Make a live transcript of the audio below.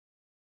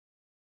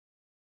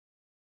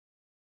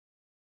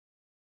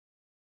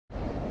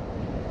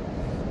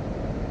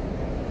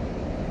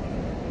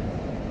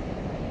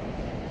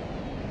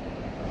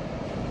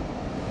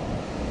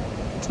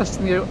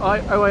Testing the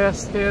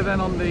OIS here then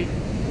on the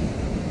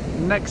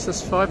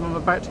Nexus 5. I'm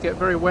about to get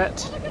very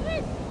wet.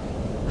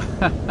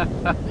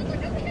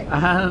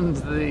 And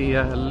the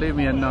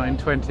Lumia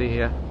 920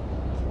 here.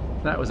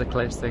 That was a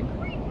close thing.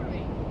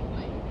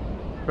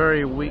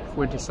 Very weak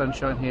winter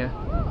sunshine here.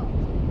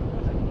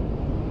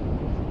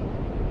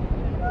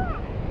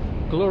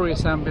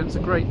 Glorious ambience, a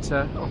great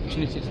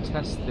opportunity to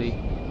test the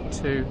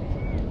two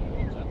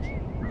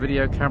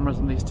video cameras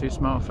on these two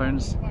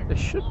smartphones. They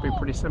should be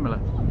pretty similar.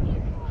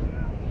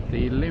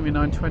 The Lumia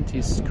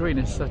 920's screen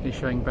is certainly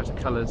showing better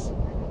colours.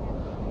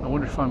 I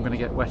wonder if I'm going to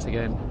get wet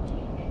again.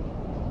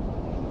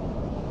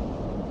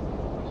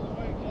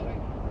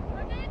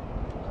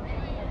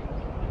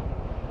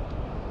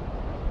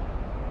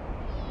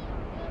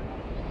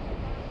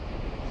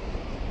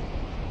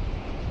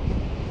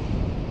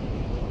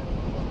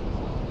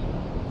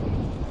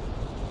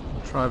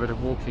 Try a bit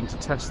of walking to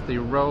test the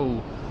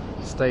roll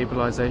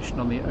stabilisation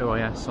on the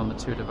OIS on the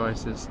two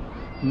devices.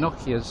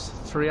 Nokia's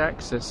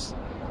 3-axis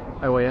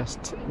OIS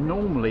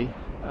normally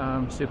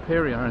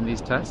superior in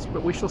these tests,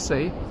 but we shall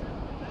see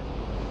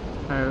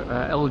how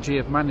LG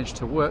have managed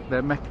to work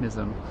their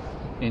mechanism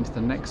into the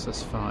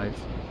Nexus 5.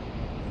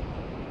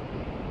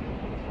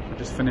 I'll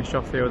just finish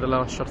off here with the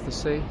last shot of the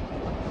sea.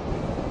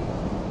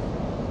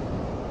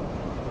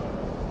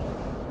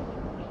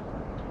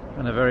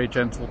 And a very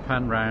gentle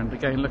pan round,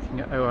 again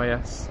looking at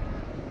OIS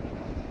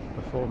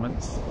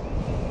performance.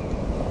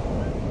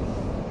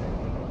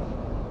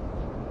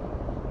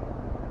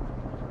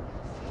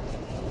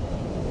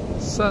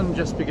 Sun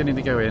just beginning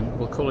to go in,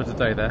 we'll call it a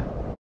day there.